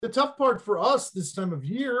the tough part for us this time of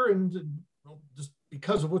year, and just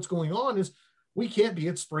because of what's going on, is we can't be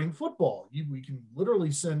at spring football. We can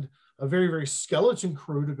literally send a very, very skeleton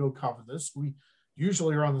crew to go cover this. We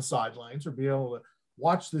usually are on the sidelines or be able to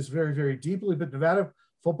watch this very, very deeply. But Nevada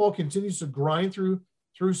football continues to grind through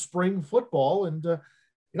spring football. And,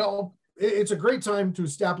 it's a great time to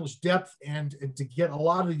establish depth and to get a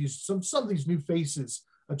lot of these, some of these new faces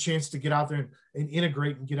a chance to get out there and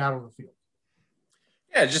integrate and get out on the field.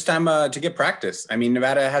 Yeah, just time to get practice. I mean,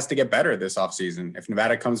 Nevada has to get better this offseason. If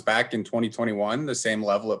Nevada comes back in 2021, the same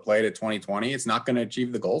level it played at 2020, it's not going to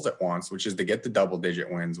achieve the goals it wants, which is to get the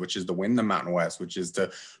double-digit wins, which is to win the Mountain West, which is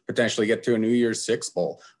to potentially get to a New Year's Six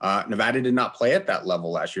bowl. Nevada did not play at that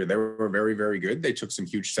level last year. They were very, very good. They took some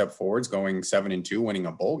huge step forwards, going 7-2, winning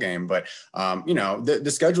a bowl game. But,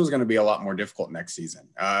 the schedule is going to be a lot more difficult next season.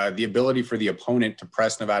 The ability for the opponent to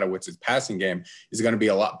press Nevada with its passing game is going to be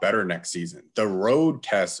a lot better next season. The road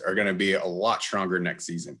tests are going to be a lot stronger next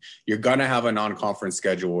season. You're going to have a non-conference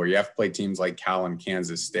schedule where you have to play teams like Cal and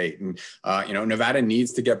Kansas State. And, Nevada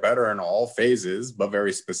needs to get better in all phases, but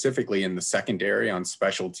very specifically in the secondary on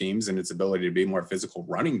special teams and its ability to be more physical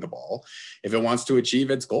running the ball if it wants to achieve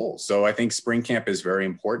its goals. So I think spring camp is very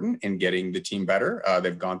important in getting the team better.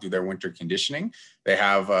 They've gone through their winter conditioning. They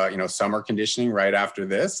have, summer conditioning right after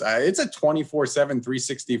this. It's a 24/7,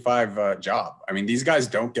 365 job. I mean, these guys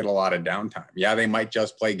don't get a lot of downtime. Yeah, they might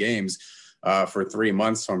just play games for 3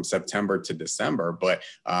 months from September to December, but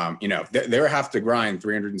they have to grind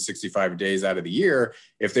 365 days out of the year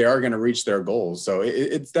if they are going to reach their goals. So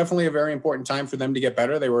it's definitely a very important time for them to get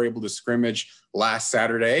better. They were able to scrimmage last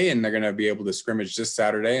Saturday, and they're going to be able to scrimmage this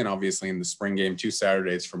Saturday, and obviously in the spring game 2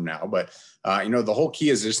 Saturdays from now. But the whole key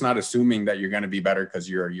is just not assuming that you're going to be better because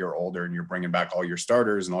you're a year older and you're bringing back all your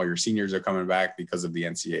starters and all your seniors are coming back because of the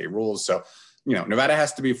NCAA rules. So Nevada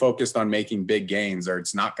has to be focused on making big gains, or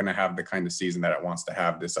it's not going to have the kind of season that it wants to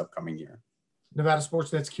have this upcoming year. Nevada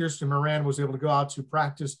Sportsnet's Kirsten Moran was able to go out to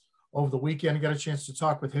practice over the weekend and got a chance to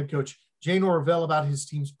talk with head coach Jay Norvell about his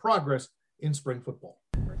team's progress in spring football.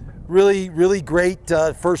 Really, really great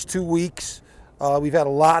first 2 weeks. We've had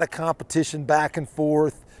a lot of competition back and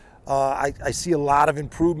forth. I see a lot of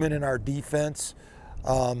improvement in our defense.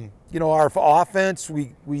 Our offense,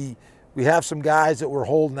 we have some guys that we're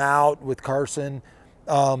holding out with Carson,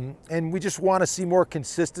 and we just want to see more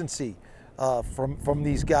consistency from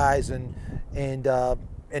these guys and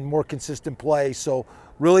more consistent play. So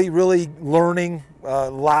really, really learning, a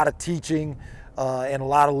lot of teaching, and a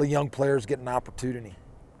lot of young players getting an opportunity.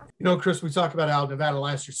 Chris, we talk about how Nevada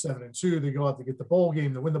last year 7-2. They go out to get the bowl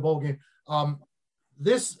game, to win the bowl game.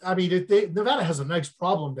 Nevada has a nice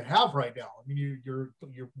problem to have right now. I mean, you're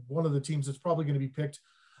one of the teams that's probably going to be picked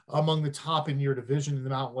among the top in your division in the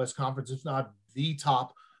Mountain West Conference, if not the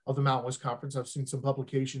top of the Mountain West Conference. I've seen some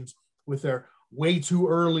publications with their way too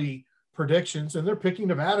early predictions, and they're picking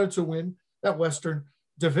Nevada to win that Western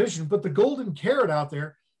division. But the golden carrot out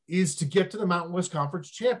there is to get to the Mountain West Conference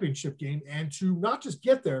championship game, and to not just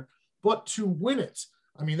get there, but to win it.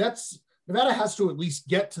 I mean, Nevada has to at least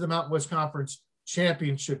get to the Mountain West Conference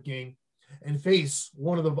championship game and face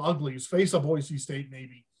one of the uglies, face a Boise State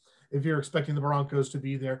maybe, if you're expecting the Broncos to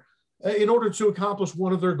be there, in order to accomplish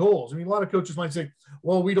one of their goals. I mean, a lot of coaches might say,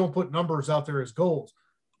 well, we don't put numbers out there as goals.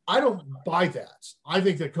 I don't buy that. I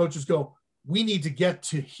think that coaches go, we need to get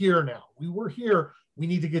to here now. We were here. We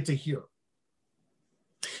need to get to here.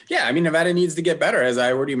 Yeah, I mean, Nevada needs to get better, as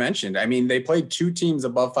I already mentioned. I mean, they played 2 teams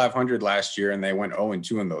above 500 last year, and they went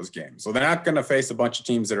 0-2 in those games. So they're not going to face a bunch of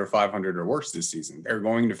teams that are 500 or worse this season. They're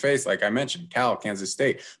going to face, like I mentioned, Cal, Kansas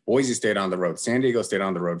State, Boise State on the road, San Diego State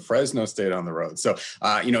on the road, Fresno State on the road. So,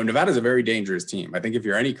 Nevada's a very dangerous team. I think if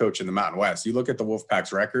you're any coach in the Mountain West, you look at the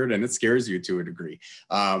Wolfpack's record, and it scares you to a degree.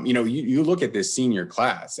 You look at this senior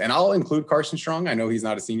class, and I'll include Carson Strong. I know he's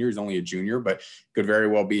not a senior, he's only a junior, but could very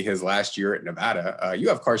well be his last year at Nevada. You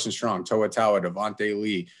have Carson Strong, Toa Taua, Devontae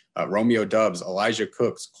Lee, Romeo Dubs, Elijah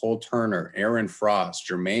Cooks, Cole Turner, Aaron Frost,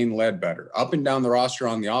 Jermaine Ledbetter. Up and down the roster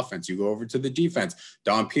on the offense. You go over to the defense,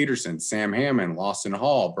 Don Peterson, Sam Hammond, Lawson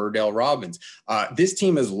Hall, Burdell Robbins. This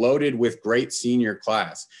team is loaded with great senior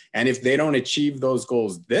class. And if they don't achieve those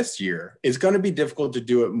goals this year, it's going to be difficult to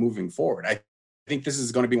do it moving forward. I think this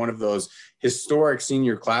is going to be one of those historic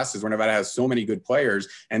senior classes where Nevada has so many good players,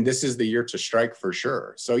 and this is the year to strike for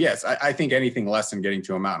sure. So yes, I think anything less than getting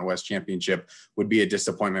to a Mountain West championship would be a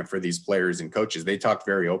disappointment for these players and coaches. They talked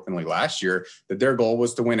very openly last year that their goal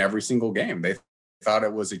was to win every single game. They thought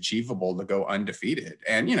it was achievable to go undefeated.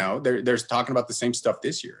 And, they're talking about the same stuff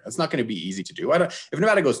this year. That's not going to be easy to do. If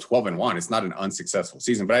Nevada goes 12-1, it's not an unsuccessful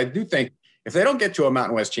season, but I do think If they don't get to a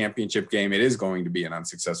Mountain West championship game, it is going to be an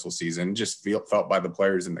unsuccessful season, just felt by the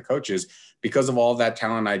players and the coaches because of all that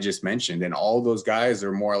talent I just mentioned. And all those guys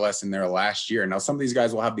are more or less in their last year. Now, some of these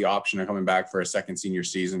guys will have the option of coming back for a second senior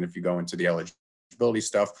season if you go into the eligibility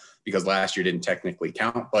stuff, because last year didn't technically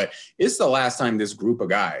count. But it's the last time this group of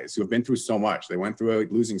guys who have been through so much, they went through a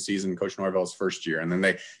losing season, Coach Norvell's first year, and then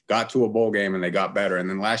they got to a bowl game and they got better. And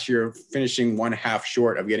then last year, finishing one half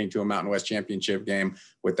short of getting to a Mountain West championship game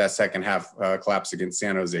with that second half collapse against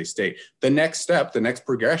San Jose State. The next step, the next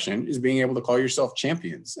progression is being able to call yourself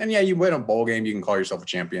champions. And yeah, you win a bowl game, you can call yourself a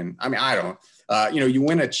champion. I mean, I don't. You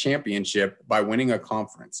win a championship by winning a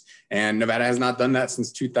conference, and Nevada has not done that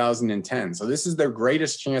since 2010. So this is their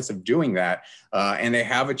greatest chance of doing that, and they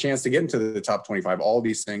have a chance to get into the top 25. All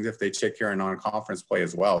these things if they take care of non-conference play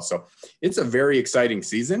as well. So it's a very exciting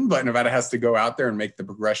season, but Nevada has to go out there and make the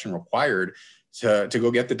progression required to go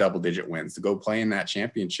get the double-digit wins, to go play in that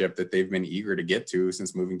championship that they've been eager to get to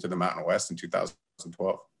since moving to the Mountain West in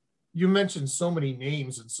 2012. You mentioned so many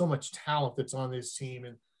names and so much talent that's on this team,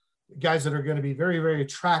 and guys that are going to be very, very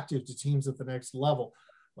attractive to teams at the next level,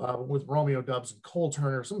 with Romeo Doubs and Cole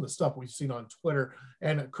Turner, some of the stuff we've seen on Twitter.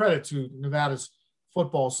 And credit to Nevada's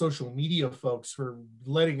football social media folks for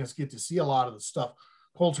letting us get to see a lot of the stuff.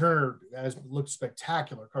 Cole Turner has looked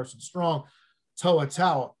spectacular. Carson Strong, Toa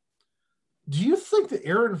Taua. Do you think that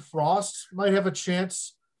Aaron Frost might have a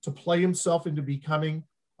chance to play himself into becoming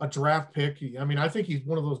a draft pick? I mean, I think he's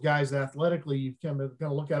one of those guys that athletically you kind of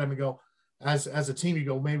look at him and go, as a team, you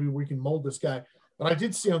go, maybe we can mold this guy. But I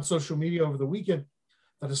did see on social media over the weekend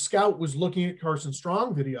that a scout was looking at Carson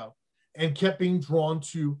Strong video and kept being drawn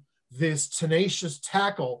to this tenacious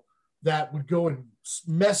tackle that would go and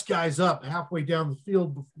mess guys up halfway down the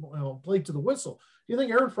field, play to the whistle. Do you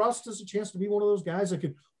think Aaron Frost has a chance to be one of those guys that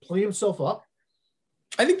could play himself up?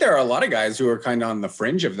 I think there are a lot of guys who are kind of on the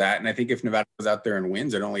fringe of that. And I think if Nevada goes out there and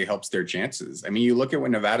wins, it only helps their chances. I mean, you look at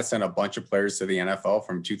when Nevada sent a bunch of players to the NFL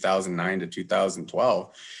from 2009 to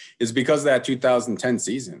 2012, is because of that 2010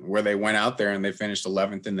 season where they went out there and they finished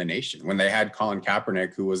 11th in the nation when they had Colin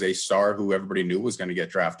Kaepernick, who was a star who everybody knew was going to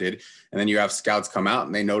get drafted. And then you have scouts come out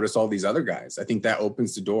and they notice all these other guys. I think that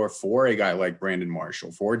opens the door for a guy like Brandon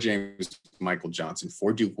Marshall, for James Michael Johnson,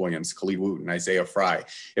 for Duke Williams, Khalid Wooten, Isaiah Fry.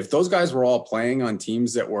 If those guys were all playing on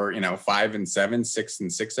teams that were, 5-7,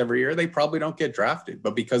 6-6 every year, they probably don't get drafted.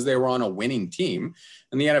 But because they were on a winning team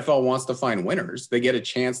and the NFL wants to find winners, they get a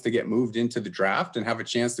chance to get moved into the draft and have a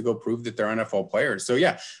chance to go prove that they're NFL players. So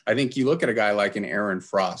yeah, I think you look at a guy like an Aaron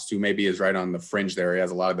Frost, who maybe is right on the fringe there. He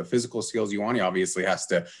has a lot of the physical skills you want. He obviously has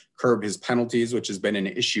to curb his penalties, which has been an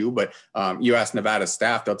issue. But you ask Nevada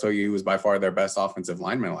staff, they'll tell you he was by far their best offensive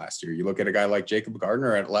lineman last year. You look at a guy like Jacob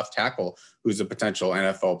Gardner at left tackle, who's a potential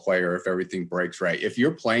NFL player if everything breaks right. If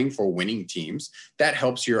you're playing for winning teams, that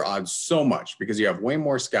helps your odds so much because you have way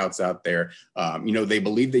more scouts out there. They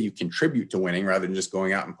believe that you contribute to winning rather than just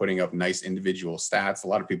going out and putting up nice individual stats. A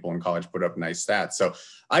lot of people in college put up nice stats. So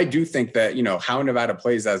I do think that, how Nevada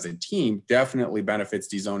plays as a team definitely benefits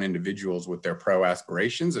these own individuals with their pro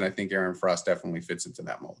aspirations. And I think Aaron Frost definitely fits into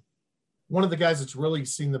that mold. One of the guys that's really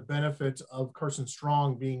seen the benefit of Carson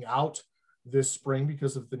Strong being out this spring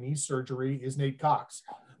because of the knee surgery is Nate Cox.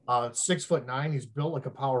 6'9", he's built like a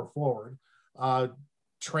power forward.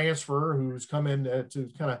 Transfer who's come in to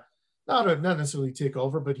kind of not necessarily take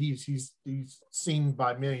over, but he's seen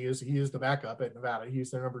by many as he is the backup at Nevada.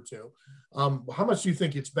 He's their number 2. How much do you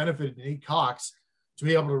think it's benefited Nate Cox to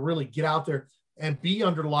be able to really get out there and be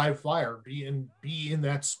under live fire, be in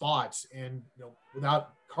that spot? And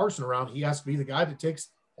without Carson around, he has to be the guy that takes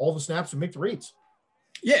all the snaps and make the reads.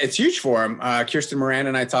 Yeah, it's huge for him. Kirsten Moran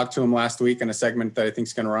and I talked to him last week in a segment that I think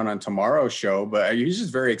is going to run on tomorrow's show, but he's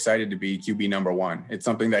just very excited to be QB number 1. It's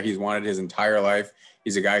something that he's wanted his entire life.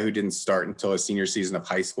 He's a guy who didn't start until his senior season of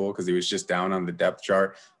high school because he was just down on the depth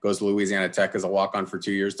chart. Goes to Louisiana Tech as a walk-on for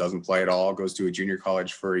 2 years, doesn't play at all, goes to a junior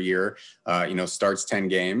college for a year, starts 10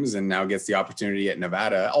 games, and now gets the opportunity at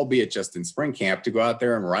Nevada, albeit just in spring camp, to go out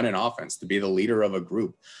there and run an offense, to be the leader of a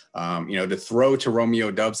group. To throw to Romeo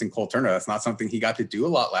Doubs and Cole Turner, that's not something he got to do a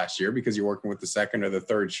lot last year because you're working with the second or the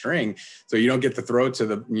third string. So you don't get to throw to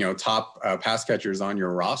the, top pass catchers on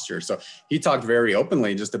your roster. So he talked very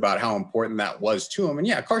openly just about how important that was to him. And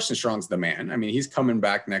yeah, Carson Strong's the man. I mean, he's coming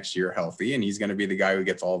back next year healthy, and he's going to be the guy who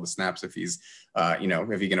gets all the snaps if he's,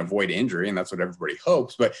 if he can avoid injury, and that's what everybody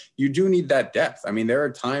hopes. But you do need that depth. I mean, there are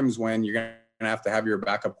times when you're going to to have your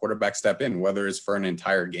backup quarterback step in, whether it's for an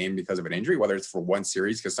entire game because of an injury, whether it's for one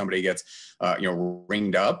series because somebody gets,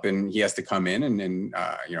 ringed up and he has to come in and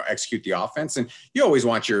execute the offense. And you always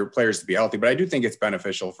want your players to be healthy, but I do think it's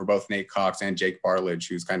beneficial for both Nate Cox and Jake Bartlett,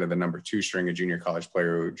 who's kind of the number 2 string, a junior college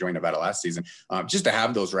player who joined Nevada last season, just to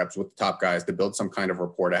have those reps with the top guys, to build some kind of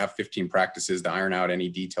rapport, to have 15 practices, to iron out any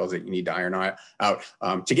details that you need to iron out,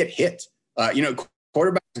 to get hit.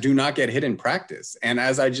 Quarterbacks do not get hit in practice. And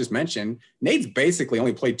as I just mentioned, Nate's basically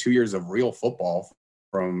only played 2 years of real football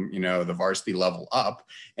from, the varsity level up,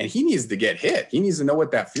 and he needs to get hit. He needs to know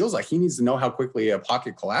what that feels like. He needs to know how quickly a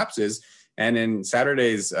pocket collapses. And in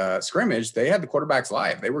Saturday's scrimmage, they had the quarterbacks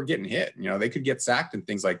live. They were getting hit. They could get sacked and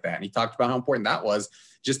things like that. And he talked about how important that was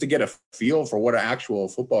just to get a feel for what an actual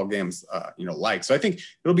football game's, like. So I think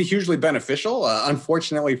it'll be hugely beneficial.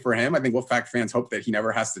 Unfortunately for him, I think Wolfpack fans hope that he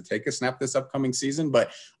never has to take a snap this upcoming season,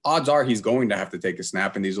 but odds are he's going to have to take a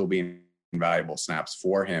snap, and these will be invaluable snaps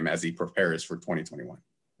for him as he prepares for 2021.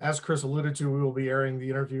 As Chris alluded to, we will be airing the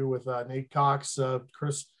interview with Nate Cox,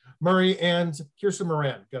 Chris Murray, and Kirsten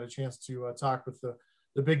Moran. Got a chance to talk with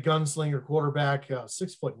the big gunslinger quarterback,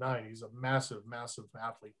 6'9". He's a massive, massive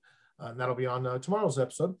athlete. And that'll be on tomorrow's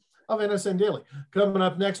episode of NSN Daily. Coming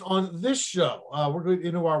up next on this show, we're going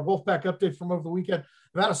into our Wolfpack update from over the weekend.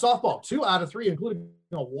 Nevada softball, 2 out of 3, including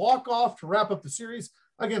a walk-off to wrap up the series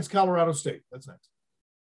against Colorado State. That's next.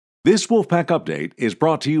 This Wolfpack update is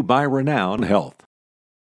brought to you by Renown Health.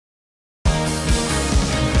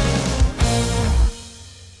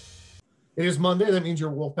 It is Monday. That means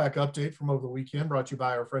your Wolfpack update from over the weekend, brought to you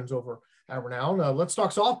by our friends over at Renown. Let's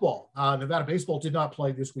talk softball. Nevada baseball did not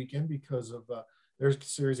play this weekend because of their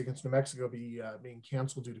series against New Mexico being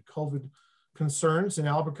canceled due to COVID concerns in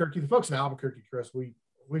Albuquerque. The folks in Albuquerque, Chris,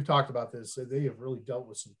 we've talked about this. They have really dealt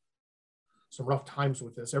with some rough times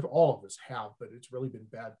with this. All of us have, but it's really been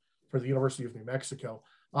bad for the University of New Mexico.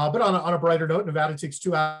 But on a brighter note, Nevada takes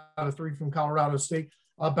 2 out of 3 from Colorado State.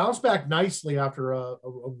 Bounced back nicely after a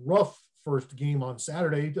rough first game on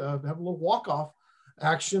Saturday to have a little walk-off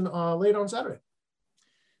action late on Saturday.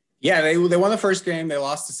 Yeah, they won the first game. They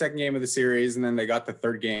lost the second game of the series, and then they got the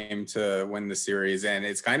third game to win the series. And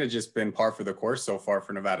it's kind of just been par for the course so far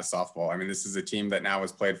for Nevada softball. I mean, this is a team that now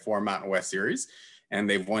has played 4 Mountain West series, and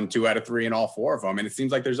they've won 2 out of 3 in all 4 of them. And it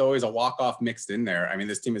seems like there's always a walk-off mixed in there. I mean,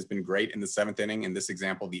 this team has been great in the 7th inning, in this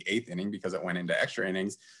example, the 8th inning, because it went into extra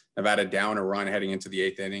innings. Nevada down a run heading into the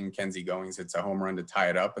 8th inning. Kenzie Goings hits a home run to tie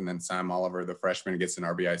it up. And then Sam Oliver, the freshman, gets an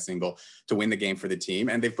RBI single to win the game for the team.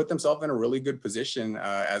 And they've put themselves in a really good position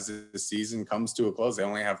as the season comes to a close. They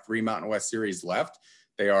only have 3 Mountain West series left.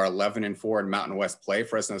 They are 11-4 in Mountain West play.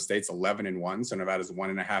 Fresno State's 11-1. So Nevada's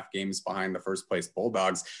 1.5 games behind the first place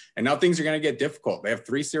Bulldogs. And now things are going to get difficult. They have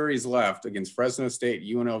 3 series left against Fresno State,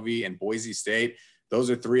 UNLV, and Boise State. Those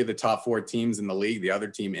are 3 of the top 4 teams in the league. The other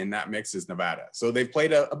team in that mix is Nevada. So they've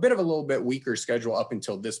played a bit of a little bit weaker schedule up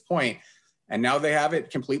until this point. And now they have it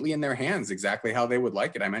completely in their hands, exactly how they would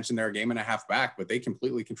like it. I mentioned they're a game and a half back, but they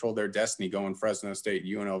completely control their destiny going Fresno State,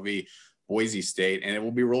 UNLV, Boise State. And it will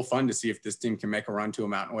be real fun to see if this team can make a run to a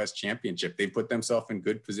Mountain West championship. They put themselves in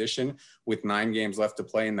good position with 9 games left to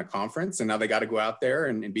play in the conference. And now they got to go out there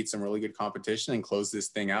and beat some really good competition and close this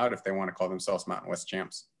thing out if they want to call themselves Mountain West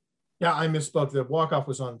champs. Yeah, I misspoke. The walk-off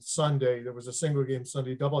was on Sunday. There was a single game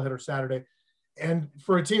Sunday, doubleheader Saturday. And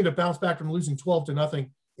for a team to bounce back from losing 12-0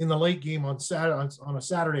 in the late game on a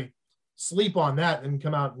Saturday, sleep on that and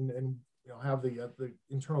come out and have the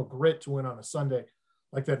internal grit to win on a Sunday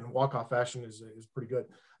like that in walk-off fashion is pretty good.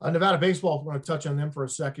 Nevada baseball, I want to touch on them for a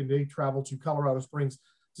second. They travel to Colorado Springs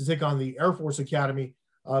to take on the Air Force Academy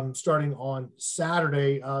starting on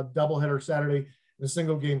Saturday, doubleheader Saturday, and a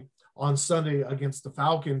single game on Sunday against the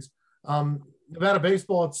Falcons. Nevada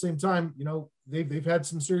baseball at the same time, they've had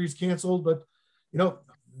some series canceled, but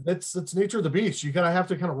that's nature of the beast. You have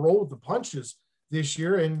to kind of roll with the punches this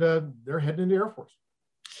year, and they're heading into Air Force.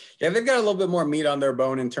 Yeah, they've got a little bit more meat on their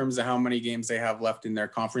bone in terms of how many games they have left in their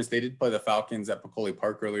conference. They did play the Falcons at Peccole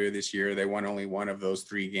Park earlier this year. They won only 1 of those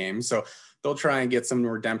 3 games. So they'll try and get some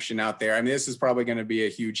redemption out there. I mean, this is probably going to be a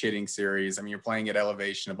huge hitting series. I mean, you're playing at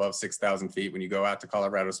elevation above 6,000 feet. When you go out to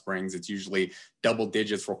Colorado Springs, it's usually double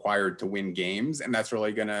digits required to win games. And that's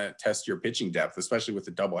really going to test your pitching depth, especially with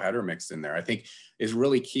the doubleheader mixed in there. I think is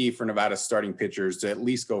really key for Nevada's starting pitchers to at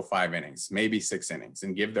least go 5 innings, maybe 6 innings,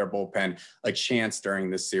 and give their bullpen a chance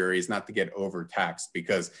during this series not to get overtaxed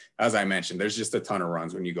because, as I mentioned, there's just a ton of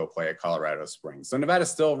runs when you go play at Colorado Springs. So Nevada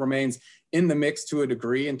still remains in the mix to a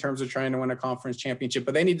degree in terms of trying to win a conference championship,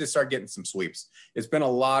 but they need to start getting some sweeps. It's been a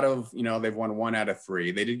lot of, they've won 1 out of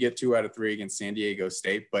 3. They did get 2 out of 3 against San Diego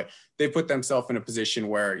State, but they put themselves in a position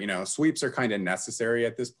where, sweeps are kind of necessary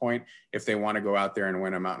at this point if they want to go out there and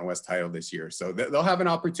win a Mountain West title this year. So they'll have an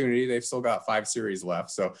opportunity. They've still got 5 series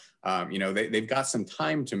left. So, they've got some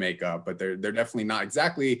time to make up, but they're definitely not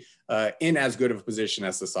exactly in as good of a position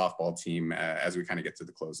as the softball team as we kind of get to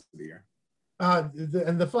the close of the year.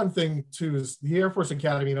 And the fun thing too is the Air Force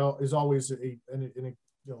Academy, is always an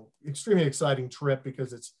extremely exciting trip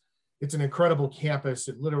because it's an incredible campus.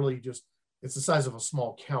 It literally it's the size of a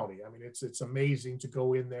small county. I mean, it's amazing to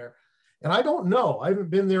go in there. And I don't know, I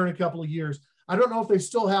haven't been there in a couple of years. I don't know if they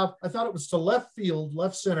still have, I thought it was to left field,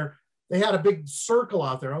 left center. They had a big circle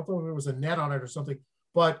out there. I don't know if there was a net on it or something,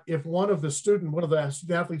 but if one of the student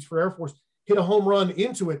athletes for Air Force hit a home run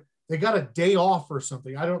into it, they got a day off or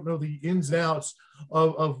something. I don't know the ins and outs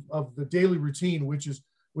of the daily routine, which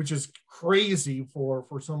is crazy for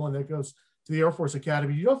someone that goes to the Air Force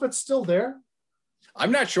Academy. You know if it's still there?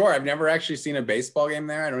 I'm not sure. I've never actually seen a baseball game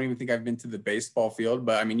there. I don't even think I've been to the baseball field,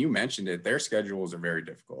 but I mean, you mentioned it. Their schedules are very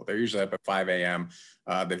difficult. They're usually up at 5 a.m.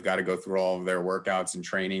 They've got to go through all of their workouts and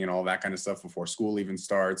training and all that kind of stuff before school even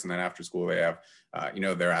starts. And then after school, they have,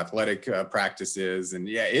 their athletic practices. And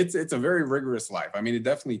yeah, it's a very rigorous life. I mean, it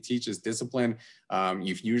definitely teaches discipline.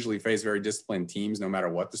 You usually face very disciplined teams, no matter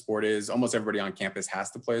what the sport is. Almost everybody on campus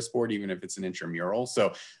has to play a sport, even if it's an intramural.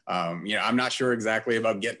 So, I'm not sure exactly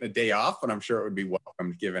about getting a day off, but I'm sure it would be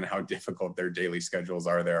welcomed given how difficult their daily schedules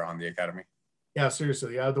are there on the academy. Yeah,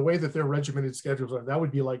 seriously. The way that their regimented schedules are, that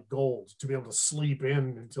would be like gold to be able to sleep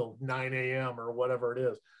in until 9 a.m. or whatever it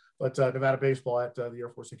is. But Nevada baseball at the Air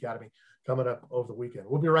Force Academy coming up over the weekend.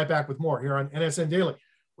 We'll be right back with more here on NSN Daily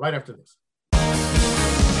right after this.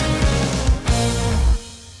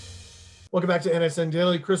 Welcome back to NSN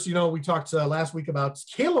Daily. Chris, we talked last week about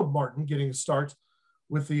Caleb Martin getting a start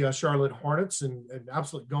with the Charlotte Hornets and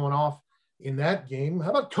absolutely going off in that game.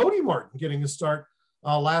 How about Cody Martin getting a start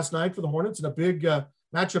last night for the Hornets in a big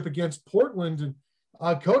matchup against Portland?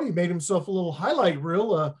 And Cody made himself a little highlight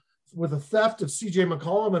reel with a theft of CJ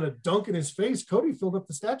McCollum and a dunk in his face. Cody filled up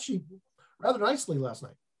the stat sheet rather nicely last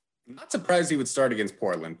night. Not surprised he would start against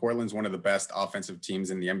Portland. Portland's one of the best offensive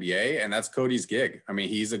teams in the NBA, and that's Cody's gig. I mean,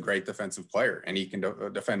 he's a great defensive player, and he can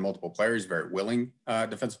defend multiple players. Very willing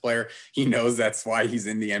defensive player. He knows that's why he's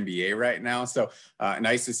in the NBA right now. So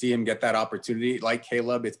nice to see him get that opportunity. Like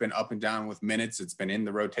Caleb, it's been up and down with minutes. It's been in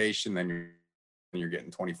the rotation. Then you're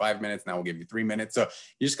getting 25 minutes. Now we'll give you 3 minutes. So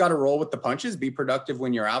you just got to roll with the punches, be productive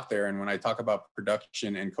when you're out there. And when I talk about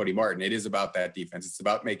production and Cody Martin, it is about that defense. It's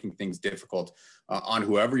about making things difficult on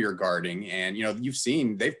whoever you're guarding. And, you've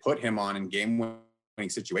seen they've put him on in game-winning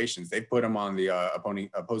situations. They've put him on the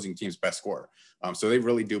opposing team's best scorer. So they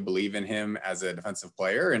really do believe in him as a defensive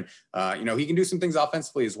player. And, he can do some things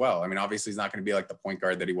offensively as well. I mean, obviously he's not going to be like the point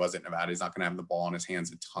guard that he was at Nevada. He's not going to have the ball in his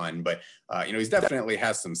hands a ton, but, he's definitely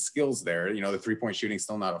has some skills there. The 3-point shooting is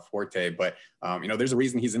still not a forte, but, there's a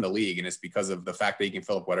reason he's in the league, and it's because of the fact that he can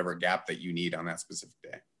fill up whatever gap that you need on that specific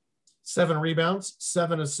day. 7 rebounds,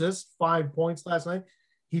 7 assists, 5 points last night.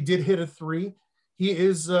 He did hit a 3. He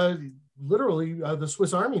is literally the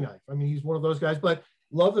Swiss Army knife. I mean, he's one of those guys, but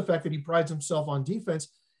love the fact that he prides himself on defense.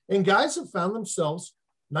 And guys have found themselves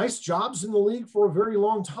nice jobs in the league for a very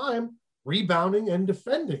long time, rebounding and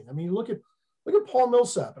defending. I mean, look at Paul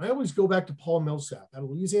Millsap. And I always go back to Paul Millsap at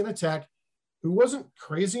Louisiana Tech, who wasn't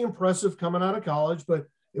crazy impressive coming out of college, but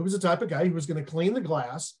it was the type of guy who was going to clean the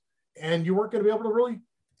glass, and you weren't going to be able to really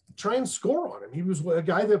try and score on him. He was a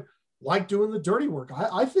guy that liked doing the dirty work.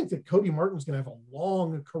 I think that Cody Martin's going to have a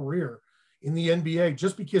long career in the NBA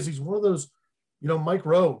just because he's one of those, Mike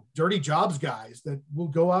Rowe, dirty jobs guys that will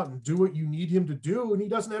go out and do what you need him to do, and he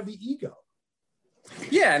doesn't have the ego.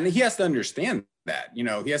 Yeah, and he has to understand that.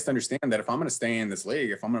 He has to understand that if I'm going to stay in this league,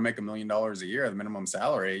 if I'm going to make $1 million a year, the minimum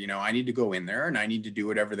salary, I need to go in there and I need to do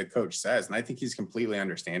whatever the coach says. And I think he's completely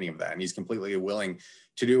understanding of that. And he's completely willing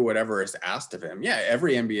to do whatever is asked of him. Yeah,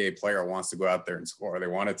 every NBA player wants to go out there and score. They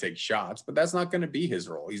want to take shots, but that's not going to be his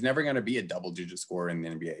role. He's never going to be a double-digit scorer in the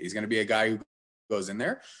NBA. He's going to be a guy who goes in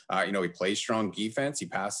there. He plays strong defense. He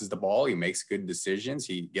passes the ball. He makes good decisions.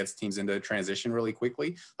 He gets teams into transition really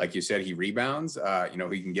quickly. Like you said, he rebounds.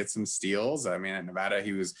 He can get some steals. I mean, at Nevada,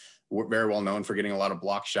 he was very well known for getting a lot of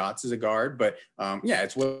block shots as a guard. But yeah,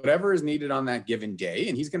 it's whatever is needed on that given day.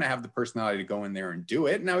 And he's going to have the personality to go in there and do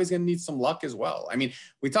it. Now he's going to need some luck as well. I mean,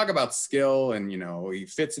 we talk about skill and, he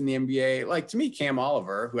fits in the NBA. Like, to me, Cam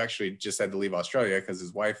Oliver, who actually just had to leave Australia because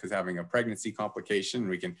his wife is having a pregnancy complication.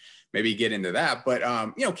 We can maybe get into that. But,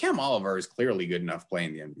 Cam Oliver is clearly good enough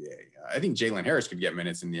playing the NBA. I think Jalen Harris could get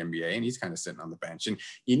minutes in the NBA, and he's kind of sitting on the bench. And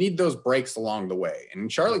you need those breaks along the way.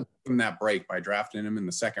 And Charlotte gave him that break by drafting him in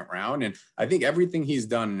the second round. And I think everything he's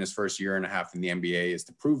done in his first year and a half in the NBA is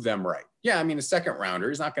to prove them right. Yeah, I mean, a second rounder,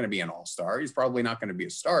 he's not going to be an all-star. He's probably not going to be a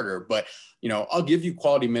starter, but, I'll give you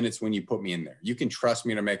quality minutes when you put me in there. You can trust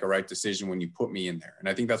me to make a right decision when you put me in there. And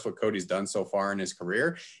I think that's what Cody's done so far in his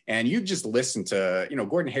career. And you just listen to,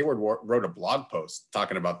 Gordon Hayward wrote a blog post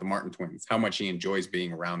talking about the Martin twins, how much he enjoys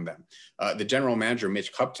being around them. The general manager,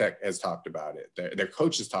 Mitch Kupchak, has talked about it. Their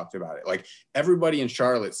coach has talked about it. Like, everybody in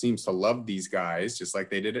Charlotte seems to love these guys, just like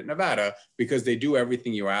they did at Nevada, because they do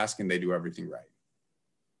everything you ask and they do everything right.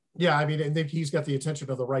 Yeah, I mean, and he's got the attention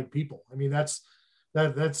of the right people. I mean, that's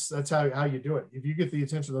how you do it. If you get the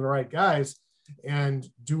attention of the right guys and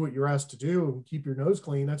do what you're asked to do and keep your nose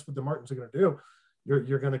clean, that's what the Martins are going to do.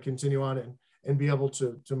 You're going to continue on and be able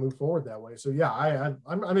to move forward that way. So yeah,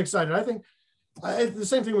 I'm excited. I think the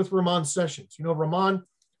same thing with Ramon Sessions. Ramon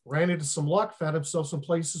ran into some luck, found himself some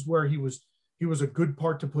places where he was a good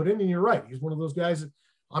part to put in. And you're right, he's one of those guys that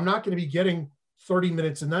I'm not going to be getting 30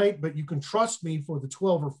 minutes a night, but you can trust me for the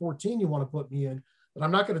 12 or 14 you want to put me in, that I'm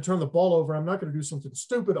not going to turn the ball over. I'm not going to do something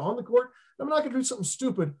stupid on the court. I'm not going to do something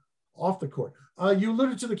stupid off the court. You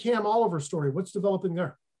alluded to the Cam Oliver story. What's developing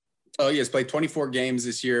there? Oh, he has played 24 games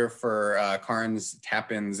this year for Carnes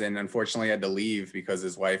Tappins, and unfortunately had to leave because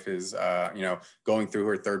his wife is, going through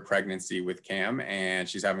her third pregnancy with Cam, and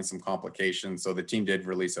she's having some complications. So the team did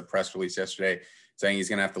release a press release yesterday saying he's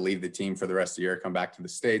going to have to leave the team for the rest of the year, come back to the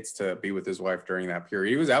States to be with his wife during that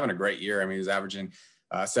period. He was having a great year. I mean, he was averaging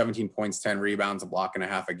 17 points, 10 rebounds, a block and a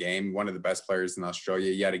half a game. One of the best players in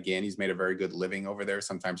Australia. Yet again, he's made a very good living over there.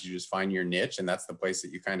 Sometimes you just find your niche, and that's the place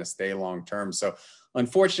that you kind of stay long-term. So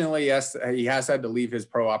unfortunately, yes, he has had to leave his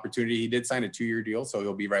pro opportunity. He did sign a 2-year deal, so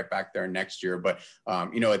he'll be right back there next year. But,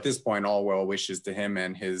 at this point, all well wishes to him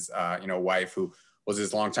and his, wife, who was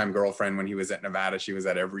his longtime girlfriend when he was at Nevada. She was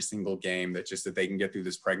at every single game. That they can get through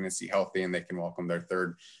this pregnancy healthy, and they can welcome their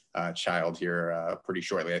third child here pretty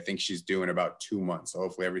shortly. I think she's due in about 2 months. So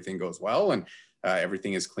hopefully everything goes well and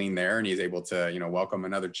everything is clean there, and he's able to, welcome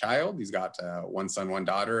another child. He's got one son, one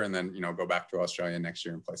daughter, and then, go back to Australia next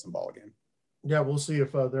year and play some ball again. Yeah, we'll see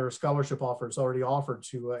if there are scholarship offers already offered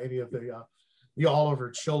to any of the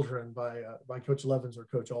Oliver children by Coach Levins or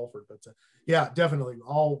Coach Alford. But yeah, definitely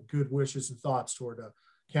all good wishes and thoughts toward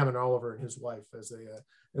Cameron Oliver and his wife as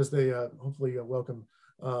they hopefully welcome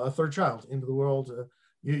a third child into the world.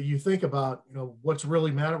 You think about what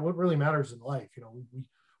really matters in life.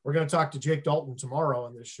 We're going to talk to Jake Dalton tomorrow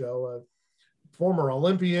on this show, former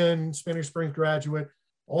Olympian, Spanish Springs graduate,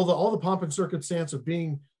 all the pomp and circumstance of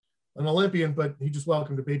being an Olympian, but he just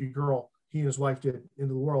welcomed a baby girl, he and his wife did,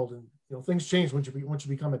 into the world. And things change once you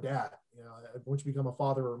become a dad. Once you become a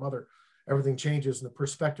father or a mother, everything changes, and the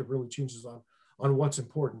perspective really changes on what's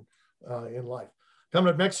important in life.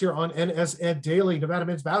 Coming up next here on NSN Daily, Nevada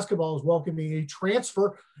men's basketball is welcoming a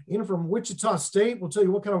transfer in from Wichita State. We'll tell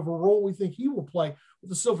you what kind of a role we think he will play with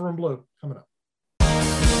the Silver and Blue coming up.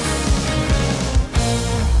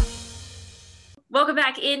 Welcome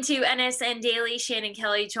back into NSN Daily. Shannon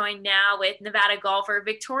Kelly joined now with Nevada golfer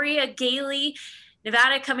Victoria Gailey.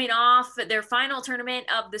 Nevada coming off their final tournament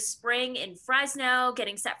of the spring in Fresno,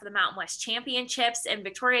 getting set for the Mountain West Championships. And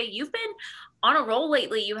Victoria, you've been on a roll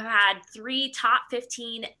lately. You had 3 top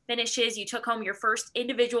 15 finishes. You took home your first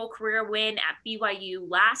individual career win at BYU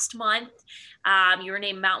last month. You were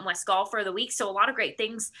named Mountain West Golfer of the Week. So a lot of great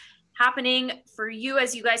things happening for you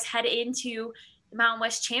as you guys head into the Mountain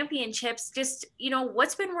West Championships. Just,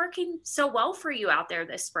 what's been working so well for you out there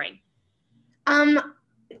this spring?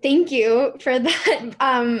 Thank you for that.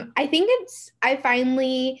 I think I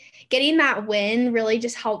finally getting that win really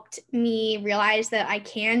just helped me realize that I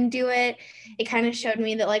can do it. It kind of showed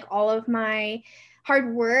me that all of my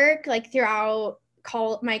hard work, throughout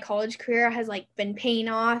my college career has been paying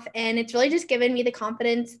off. And it's really just given me the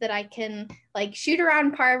confidence that I can shoot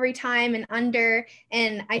around par every time and under.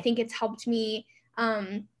 And I think it's helped me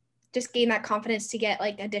just gain that confidence to get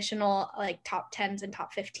additional top 10s and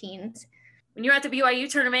top 15s. When you were at the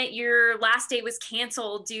BYU tournament, your last day was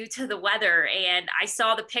canceled due to the weather. And I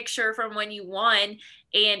saw the picture from when you won,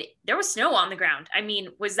 and there was snow on the ground. I mean,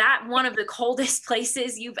 was that one of the coldest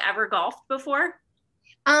places you've ever golfed before?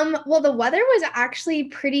 Well, the weather was actually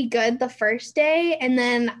pretty good the first day, and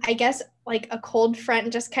then I guess like a cold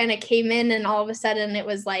front just kind of came in, and all of a sudden it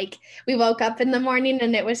was like we woke up in the morning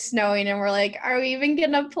and it was snowing, and we're like, are we even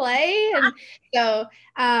gonna play? And so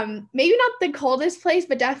maybe not the coldest place,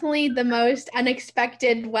 but definitely the most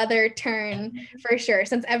unexpected weather turn for sure,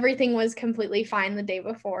 since everything was completely fine the day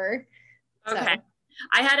before. Okay. So.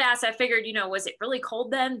 I had to ask, I figured, was it really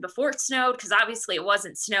cold then before it snowed? Because obviously it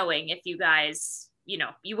wasn't snowing if you guys,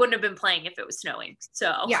 you wouldn't have been playing if it was snowing.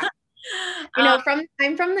 So yeah. I'm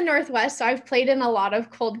from the Northwest, so I've played in a lot of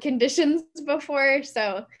cold conditions before.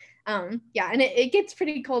 So yeah, and it gets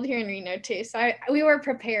pretty cold here in Reno too. So we were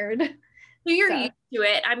prepared. So you're used to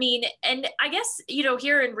it. I mean, and I guess,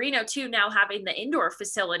 here in Reno too, now having the indoor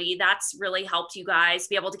facility, that's really helped you guys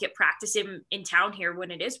be able to get practice in town here when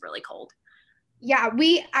it is really cold. Yeah,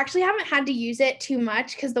 we actually haven't had to use it too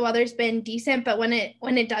much because the weather's been decent, but when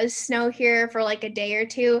it does snow here for like a day or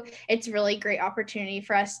two, it's really great opportunity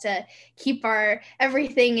for us to keep our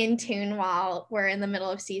everything in tune while we're in the middle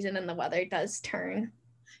of season and the weather does turn.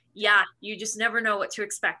 Yeah, you just never know what to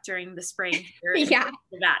expect during the spring here in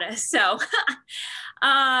Nevada. So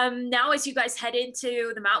now as you guys head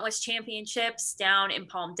into the Mountain West Championships down in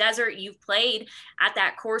Palm Desert, you've played at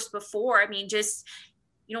that course before. I mean, just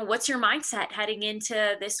what's your mindset heading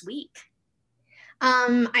into this week?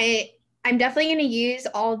 I'm definitely going to use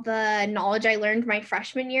all the knowledge I learned my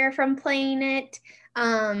freshman year from playing it.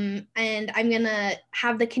 And I'm going to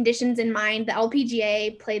have the conditions in mind. The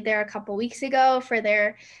LPGA played there a couple weeks ago for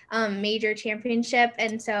their major championship.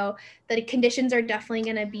 And so the conditions are definitely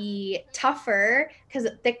going to be tougher because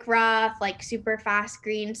thick rough, like super fast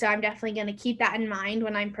green. So I'm definitely going to keep that in mind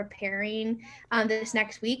when I'm preparing this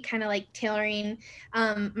next week, kind of like tailoring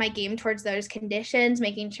my game towards those conditions,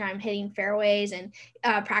 making sure I'm hitting fairways and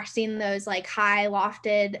practicing those like high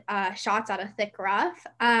lofted shots out of thick rough.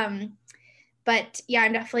 But yeah,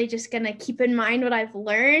 I'm definitely just going to keep in mind what I've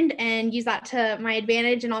learned and use that to my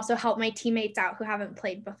advantage and also help my teammates out who haven't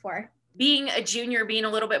played before. Being a junior, being a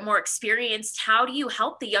little bit more experienced, how do you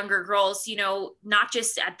help the younger girls, not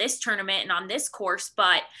just at this tournament and on this course,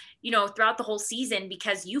 but, throughout the whole season,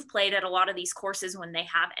 because you've played at a lot of these courses when they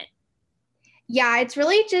haven't? Yeah, it's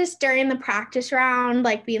really just during the practice round,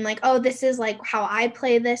 like being like, oh, this is like how I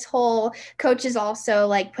play this hole. Coach is also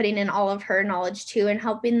like putting in all of her knowledge too and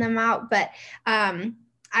helping them out. But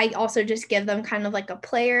I also just give them kind of like a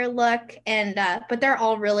player look and but they're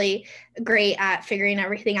all really great at figuring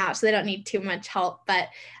everything out. So they don't need too much help. But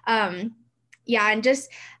yeah, and just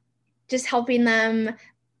helping them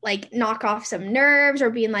like knock off some nerves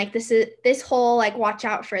or being like, this hole, like watch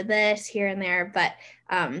out for this here and there. But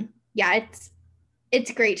yeah, it's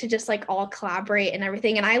great to just like all collaborate and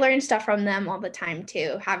everything. And I learn stuff from them all the time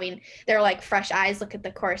too. Having their like fresh eyes look at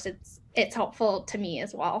the course, it's helpful to me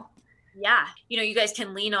as well. Yeah. You guys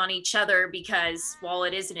can lean on each other because while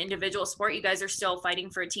it is an individual sport, you guys are still fighting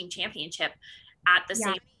for a team championship at the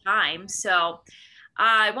same time. So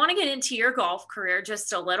I want to get into your golf career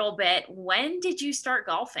just a little bit. When did you start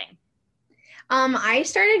golfing? I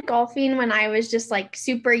started golfing when I was just like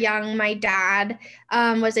super young. My dad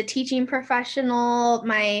was a teaching professional.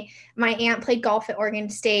 My aunt played golf at Oregon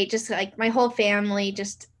State. Just like my whole family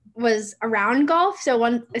just was around golf. So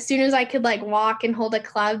as soon as I could like walk and hold a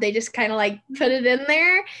club, they just kind of like put it in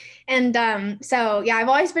there. And so yeah, I've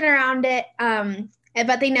always been around it.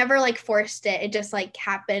 But they never like forced it. It just like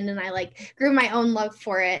happened, and I like grew my own love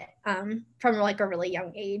for it from like a really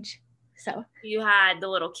young age. So you had the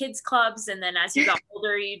little kids clubs, and then as you got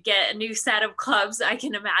older, you'd get a new set of clubs, I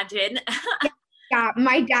can imagine. Yeah,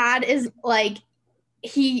 my dad is like,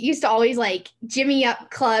 he used to always like jimmy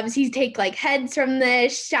up clubs. He'd take like heads from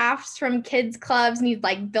this, shafts from kids clubs, and he'd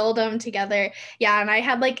like build them together. Yeah, and I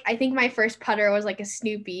had like, I think my first putter was like a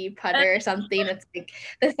Snoopy putter or something. It's like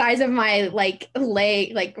the size of my like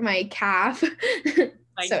leg, like my calf.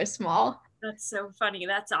 So small. That's so funny.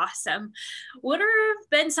 That's awesome. What have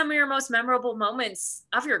been some of your most memorable moments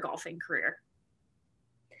of your golfing career?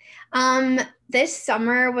 This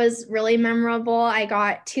summer was really memorable. I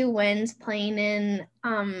got 2 wins playing in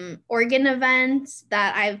Oregon events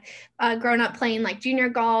that I've grown up playing, like junior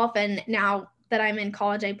golf, and now that I'm in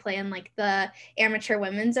college, I play in like the amateur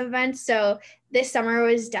women's events. So this summer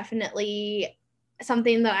was definitely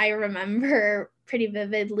something that I remember pretty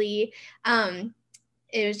vividly.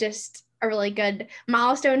 It was just a really good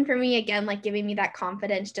milestone for me, again, like giving me that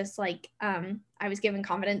confidence, just like I was given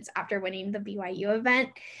confidence after winning the BYU event.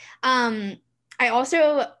 I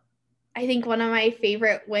also I think one of my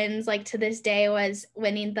favorite wins, like to this day, was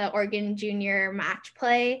winning the Oregon Junior Match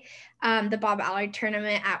Play, the Bob Allard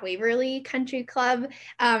tournament at Waverly Country Club.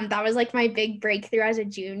 That was like my big breakthrough as a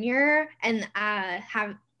junior, and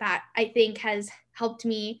have that I think has helped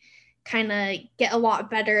me kind of get a lot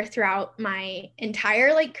better throughout my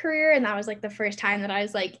entire like career. And that was like the first time that I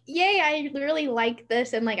was like, yay, I really like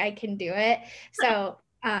this and like I can do it. So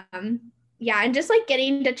yeah, and just like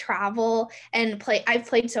getting to travel and play. I've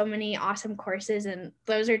played so many awesome courses, and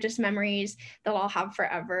those are just memories that I'll have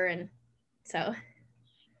forever. And so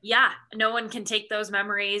yeah, no one can take those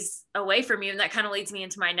memories away from you. And that kind of leads me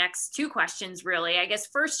into my next two questions, really. I guess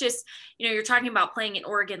first, just, you're talking about playing in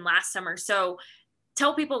Oregon last summer. So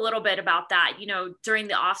tell people a little bit about that, during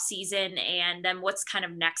the off season, and then what's kind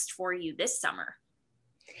of next for you this summer.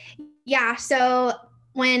 Yeah, so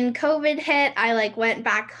when COVID hit, I like went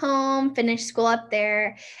back home, finished school up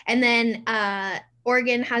there, and then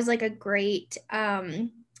Oregon has like a great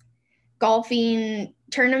golfing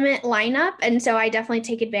tournament lineup, and so I definitely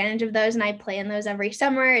take advantage of those, and I play in those every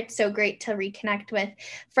summer. It's so great to reconnect with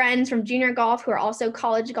friends from junior golf who are also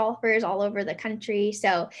college golfers all over the country.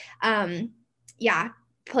 So yeah,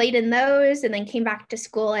 played in those and then came back to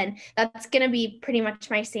school, and that's going to be pretty much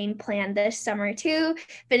my same plan this summer too.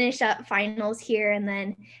 Finish up finals here, and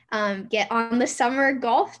then get on the summer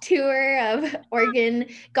golf tour of Oregon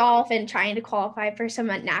golf and trying to qualify for some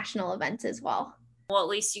national events as well. Well, at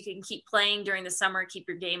least you can keep playing during the summer, keep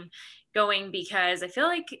your game going, because I feel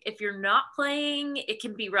like if you're not playing, it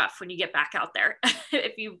can be rough when you get back out there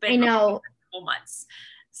if you've been for a couple months.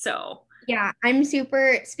 So yeah,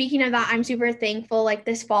 speaking of that, I'm super thankful. Like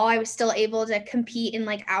this fall, I was still able to compete in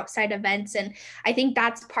like outside events. And I think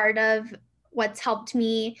that's part of what's helped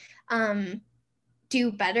me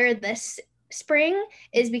do better this spring,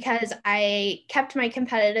 is because I kept my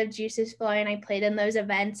competitive juices flowing. I played in those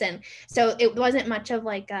events. And so it wasn't much of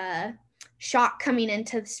like a shock coming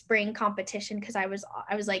into the spring competition, because I was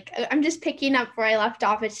like, I'm just picking up where I left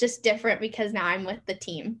off. It's just different because now I'm with the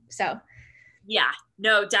team. So yeah,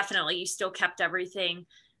 no, definitely. You still kept everything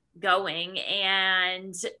going.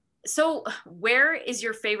 And so where is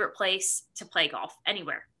your favorite place to play golf?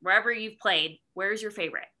 Anywhere, wherever you've played, where's your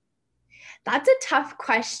favorite? That's a tough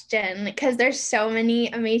question because there's so many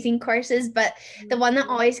amazing courses, but the one that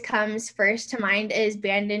always comes first to mind is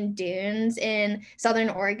Bandon Dunes in Southern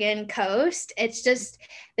Oregon coast. It's just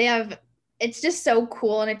so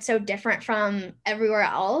cool, and it's so different from everywhere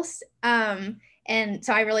else. And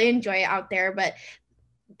so I really enjoy it out there, but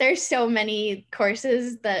there's so many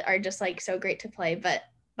courses that are just like so great to play, but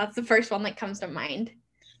that's the first one that comes to mind.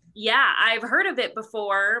 Yeah, I've heard of it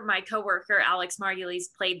before. My coworker, Alex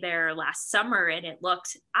Margulies, played there last summer, and it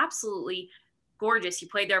looked absolutely gorgeous. He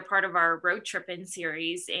played there part of our road tripping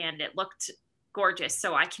series, and it looked gorgeous.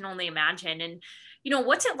 So I can only imagine. And,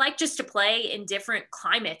 what's it like just to play in different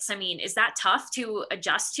climates? I mean, is that tough to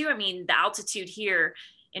adjust to? I mean, the altitude here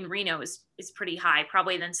in Reno is pretty high,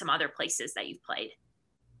 probably than some other places that you've played.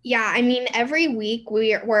 Yeah, I mean, every week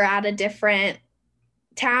we're at a different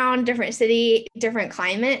town, different city, different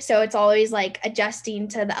climate. So it's always like adjusting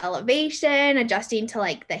to the elevation, adjusting to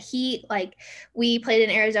like the heat. Like we played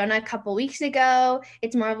in Arizona a couple weeks ago.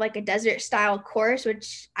 It's more of like a desert style course,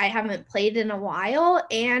 which I haven't played in a while.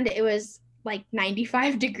 And it was like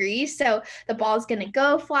 95 degrees. So the ball's going to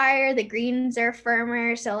go flyer, the greens are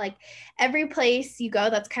firmer. So like every place you go,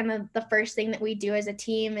 that's kind of the first thing that we do as a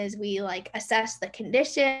team, is we like assess the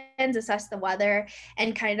conditions, assess the weather,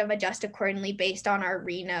 and kind of adjust accordingly based on our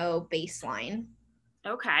Reno baseline.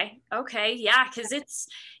 Okay. Yeah. Cause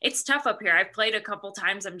it's tough up here. I've played a couple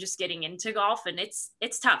times. I'm just getting into golf, and it's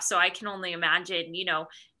tough. So I can only imagine,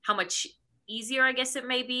 how much easier I guess it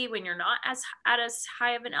may be when you're not as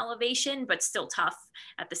high of an elevation, but still tough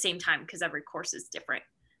at the same time because every course is different.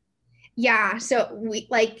 Yeah, so we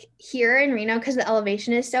like here in Reno, because the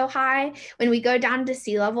elevation is so high, when we go down to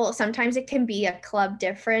sea level, sometimes it can be a club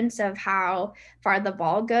difference of how far the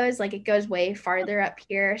ball goes. Like it goes way farther up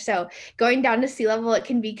here. So going down to sea level, it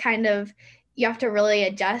can be kind of, you have to really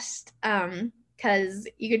adjust because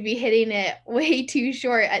you could be hitting it way too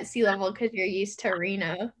short at sea level because you're used to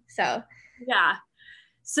Reno. So yeah.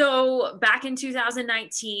 So back in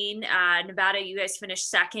 2019, Nevada, you guys finished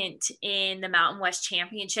second in the Mountain West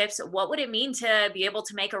Championships. What would it mean to be able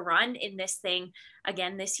to make a run in this thing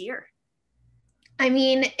again this year? I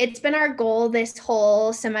mean, it's been our goal this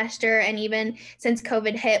whole semester, and even since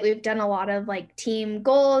COVID hit, we've done a lot of like team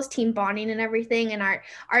goals, team bonding and everything. And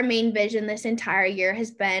our main vision this entire year has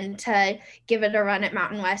been to give it a run at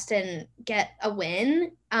Mountain West and get a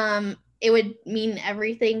win. It would mean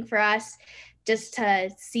everything for us just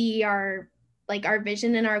to see our like our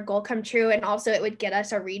vision and our goal come true. And also it would get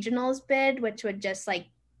us a regionals bid, which would just like,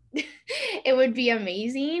 it would be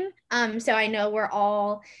amazing. So I know we're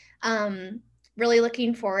all really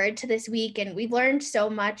looking forward to this week, and we've learned so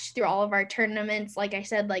much through all of our tournaments. Like I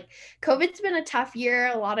said, like COVID's been a tough year.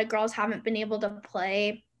 A lot of girls haven't been able to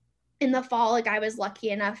play in the fall. Like I was lucky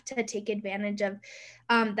enough to take advantage of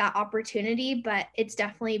that opportunity, but it's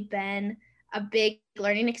definitely been a big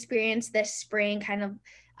learning experience this spring, kind of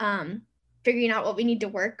figuring out what we need to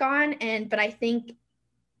work on. But I think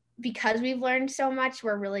because we've learned so much,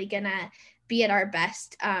 we're really gonna be at our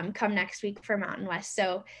best come next week for Mountain West.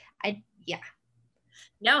 So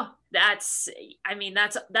No, that's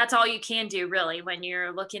all you can do really. When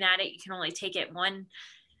you're looking at it, you can only take it one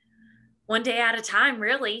day at a time,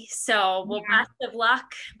 really. So, well,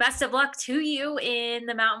 best of luck to you in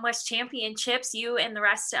the Mountain West Championships, you and the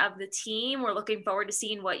rest of the team. We're looking forward to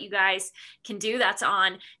seeing what you guys can do. That's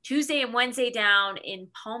on Tuesday and Wednesday down in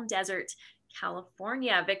Palm Desert,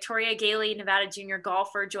 California. Victoria Gailey, Nevada junior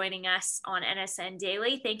golfer, joining us on NSN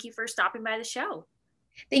Daily. Thank you for stopping by the show.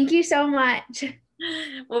 Thank you so much.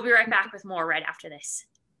 We'll be right back with more right after this.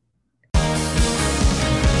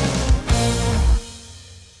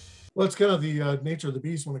 Well, it's kind of the nature of the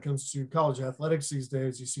beast when it comes to college athletics these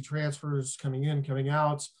days. You see transfers coming in, coming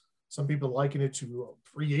out. Some people liken it to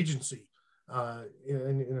free agency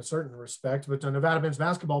in a certain respect. But Nevada men's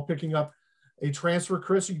basketball picking up a transfer.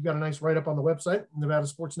 Chris, you've got a nice write-up on the website,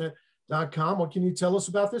 nevadasportsnet.com. What can you tell us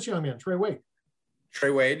about this young man, Trey Wade? Trey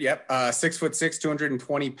Wade, yep. 6'6",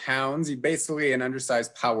 220 pounds. He's basically an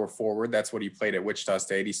undersized power forward. That's what he played at Wichita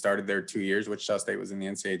State. He started there 2 years. Wichita State was in the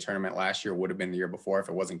NCAA tournament last year, would have been the year before if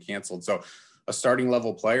it wasn't canceled. So a starting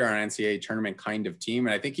level player on an NCAA tournament kind of team.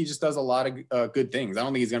 And I think he just does a lot of good things. I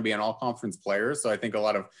don't think he's going to be an all conference player. So I think a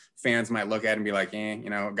lot of fans might look at him and be like,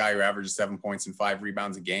 a guy who averages 7 points and 5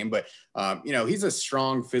 rebounds a game. But, he's a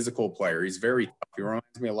strong physical player. He's very tough. He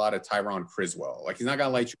reminds me a lot of Tyron Criswell. Like, he's not going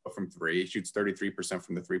to light you up from three. He shoots 33%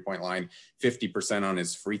 from the 3-point line, 50% on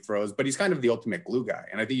his free throws, but he's kind of the ultimate glue guy.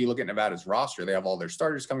 And I think you look at Nevada's roster, they have all their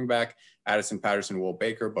starters coming back. Addison Patterson, Will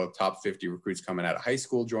Baker, both top 50 recruits coming out of high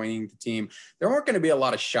school, joining the team. There weren't going to be a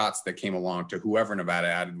lot of shots that came along to whoever Nevada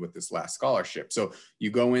added with this last scholarship. So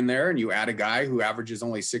you go in there and you add a guy who averages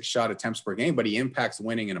only 6 shot attempts per game, but he impacts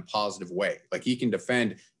winning in a positive way. Like, he can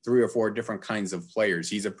defend 3 or 4 different kinds of players.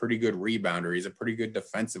 He's a pretty good rebounder. He's a pretty good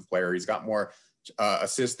defensive player. He's got more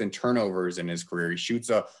assists and turnovers in his career. He shoots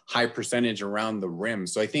a high percentage around the rim.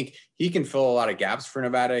 So I think he can fill a lot of gaps for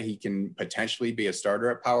Nevada. He can potentially be a starter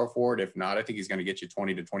at power forward. If not, I think he's going to get you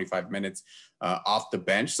 20 to 25 minutes off the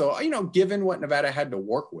bench. So, given what Nevada had to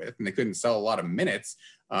work with, and they couldn't sell a lot of minutes,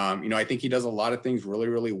 I think he does a lot of things really,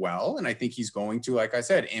 really well. And I think he's going to, like I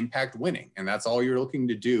said, impact winning. And that's all you're looking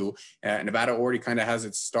to do. Nevada already kind of has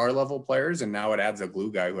its star level players, and now it adds a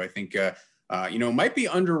glue guy who I think, might be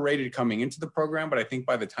underrated coming into the program, but I think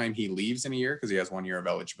by the time he leaves in a year, because he has 1 year of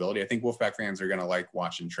eligibility, I think Wolfpack fans are going to like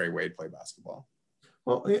watching Trey Wade play basketball.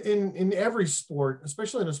 Well, in every sport,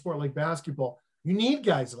 especially in a sport like basketball, you need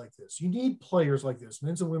guys like this. You need players like this,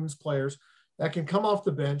 men's and women's players that can come off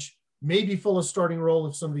the bench, maybe fill a starting role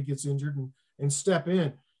if somebody gets injured, and step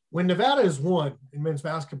in. When Nevada has won in men's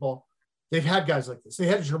basketball, they've had guys like this. They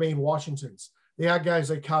had Jermaine Washingtons. They had guys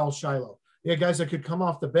like Kyle Shiloh. They had guys that could come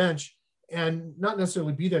off the bench and not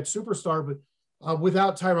necessarily be that superstar, but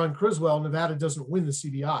without Tyron Criswell, Nevada doesn't win the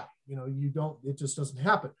CBI. It just doesn't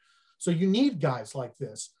happen. So you need guys like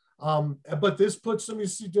this. But this puts them,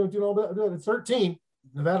 13.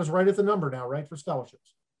 Nevada's right at the number now, right, for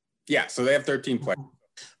scholarships. Yeah, so they have 13 players.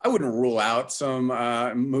 I wouldn't rule out some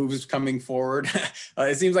moves coming forward.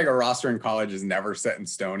 It seems like a roster in college is never set in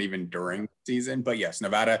stone, even during the season. But yes,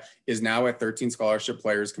 Nevada is now at 13 scholarship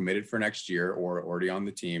players committed for next year or already on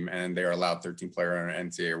the team, and they are allowed 13 player under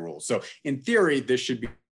NCAA rules. So in theory, this should be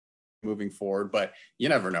moving forward, but you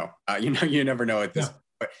never know. You never know at this point.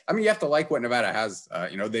 But, you have to like what Nevada has.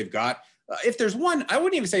 They've got. If there's one, I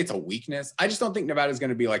wouldn't even say it's a weakness. I just don't think Nevada is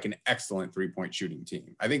going to be like an excellent 3-point shooting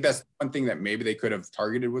team. I think that's one thing that maybe they could have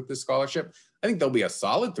targeted with this scholarship. I think they'll be a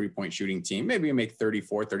solid 3-point shooting team. Maybe you make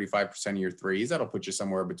 34, 35% of your threes. That'll put you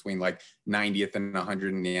somewhere between like 90th and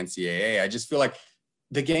 100 in the NCAA. I just feel like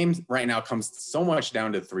the game right now comes so much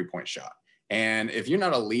down to the 3-point shot. And if you're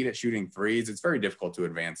not elite at shooting threes, it's very difficult to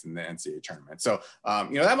advance in the NCAA tournament. So,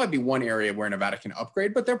 that might be one area where Nevada can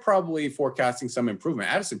upgrade, but they're probably forecasting some improvement.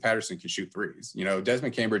 Addison Patterson can shoot threes.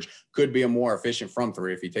 Desmond Cambridge could be a more efficient from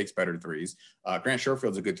three if he takes better threes. Grant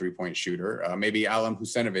Sherfield's a good 3-point shooter. Maybe Alam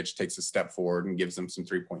Hussenovich takes a step forward and gives them some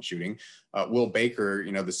 3-point shooting. Will Baker,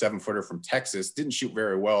 the 7-footer from Texas, didn't shoot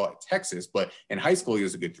very well at Texas, but in high school, he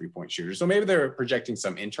was a good 3-point shooter. So maybe they're projecting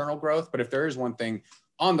some internal growth, but if there is one thing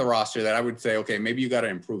on the roster that I would say, okay, maybe you got to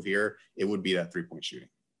improve here, it would be that 3-point shooting.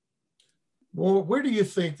 Well, where do you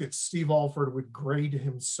think that Steve Alford would grade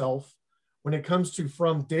himself when it comes to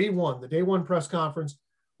from day one, the day one press conference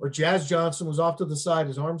where Jazz Johnson was off to the side,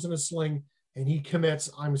 his arms in a sling, and he commits,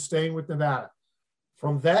 I'm staying with Nevada.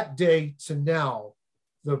 From that day to now,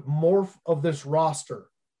 the morph of this roster,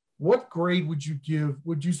 what grade would you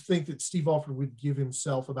think that Steve Alford would give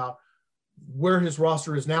himself about where his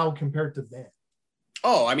roster is now compared to then?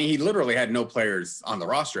 Oh, I mean, he literally had no players on the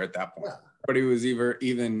roster at that point. Yeah. But he was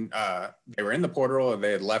even they were in the portal or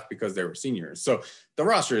they had left because they were seniors. So the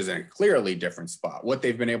roster is in a clearly different spot. What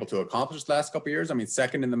they've been able to accomplish the last couple of years, I mean,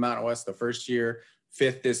 second in the Mountain West the first year,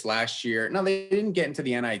 fifth this last year. Now, they didn't get into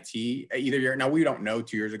the NIT either year. Now, we don't know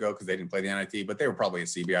 2 years ago because they didn't play the NIT, but they were probably a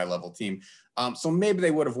CBI level team. So maybe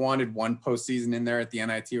they would have wanted one postseason in there at the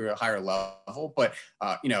NIT or a higher level, but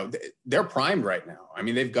they're primed right now. I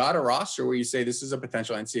mean, they've got a roster where you say this is a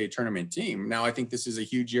potential NCAA tournament team. Now, I think this is a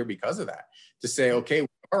huge year because of that, to say, okay,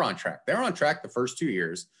 we're on track. They're on track the first 2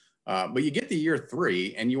 years, but you get to year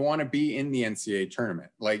 3 and you want to be in the NCAA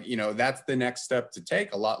tournament. That's the next step to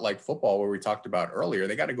take, a lot like football, where we talked about earlier.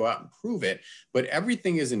 They got to go out and prove it, but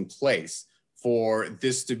everything is in place for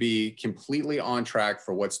this to be completely on track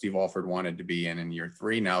for what Steve Alford wanted to be in year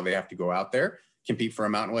 3. Now they have to go out there, compete for a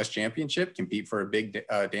Mountain West championship, compete for a big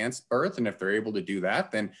dance berth. And if they're able to do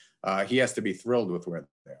that, then he has to be thrilled with where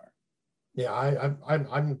they are. Yeah,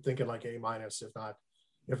 I'm thinking like A-,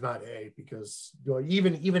 if not A, because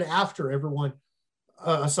even after everyone,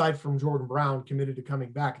 aside from Jordan Brown, committed to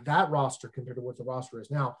coming back, that roster compared to what the roster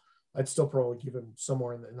is now, I'd still probably give him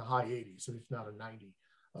somewhere in the high 80s, if not a 90.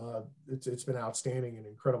 It's been outstanding and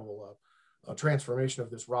incredible transformation of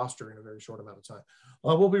this roster in a very short amount of time.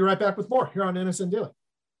 We'll be right back with more here on NSN Daily.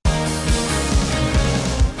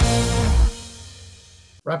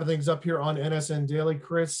 Wrapping things up here on NSN Daily.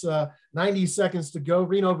 Chris, 90 seconds to go.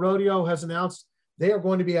 Reno Rodeo has announced they are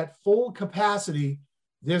going to be at full capacity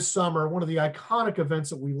this summer, one of the iconic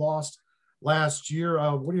events that we lost last year.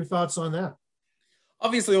 What are your thoughts on that?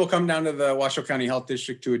 Obviously, it will come down to the Washoe County Health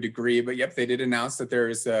District to a degree, but yep, they did announce that there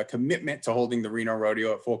is a commitment to holding the Reno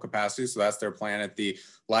Rodeo at full capacity. So that's their plan at the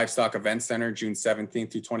Livestock Event Center, June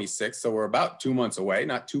 17th through 26th. So we're about 2 months away,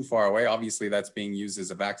 not too far away. Obviously, that's being used as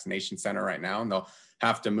a vaccination center right now, and they'll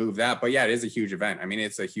have to move that. But yeah, it is a huge event. I mean,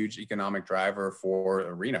 it's a huge economic driver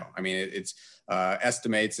for Reno. I mean, it's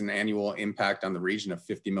estimates an annual impact on the region of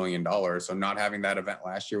 $50 million. So not having that event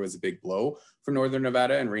last year was a big blow for Northern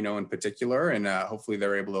Nevada and Reno in particular. And hopefully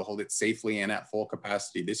they're able to hold it safely and at full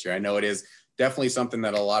capacity this year. I know it is definitely something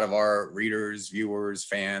that a lot of our readers, viewers,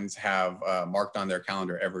 fans have marked on their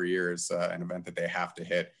calendar every year as an event that they have to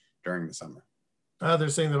hit during the summer. They're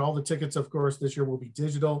saying that all the tickets, of course, this year will be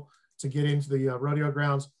digital to get into the rodeo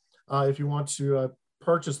grounds. If you want to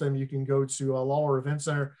purchase them, you can go to Lawler Event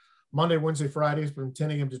Center Monday, Wednesday, Fridays from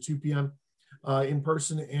 10 a.m. to 2 p.m. In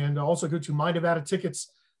person, and also go to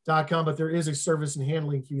mynevadatickets.com. But there is a service and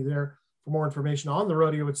handling fee there. For more information on the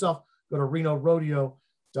rodeo itself, go to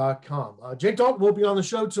renorodeo.com. Jake Dalton will be on the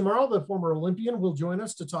show tomorrow. The former Olympian will join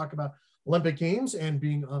us to talk about Olympic Games and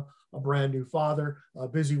being a brand new father. A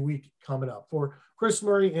busy week coming up. For Chris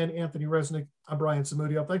Murray and Anthony Resnick, I'm Brian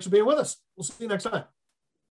Samudio. Thanks for being with us. We'll see you next time.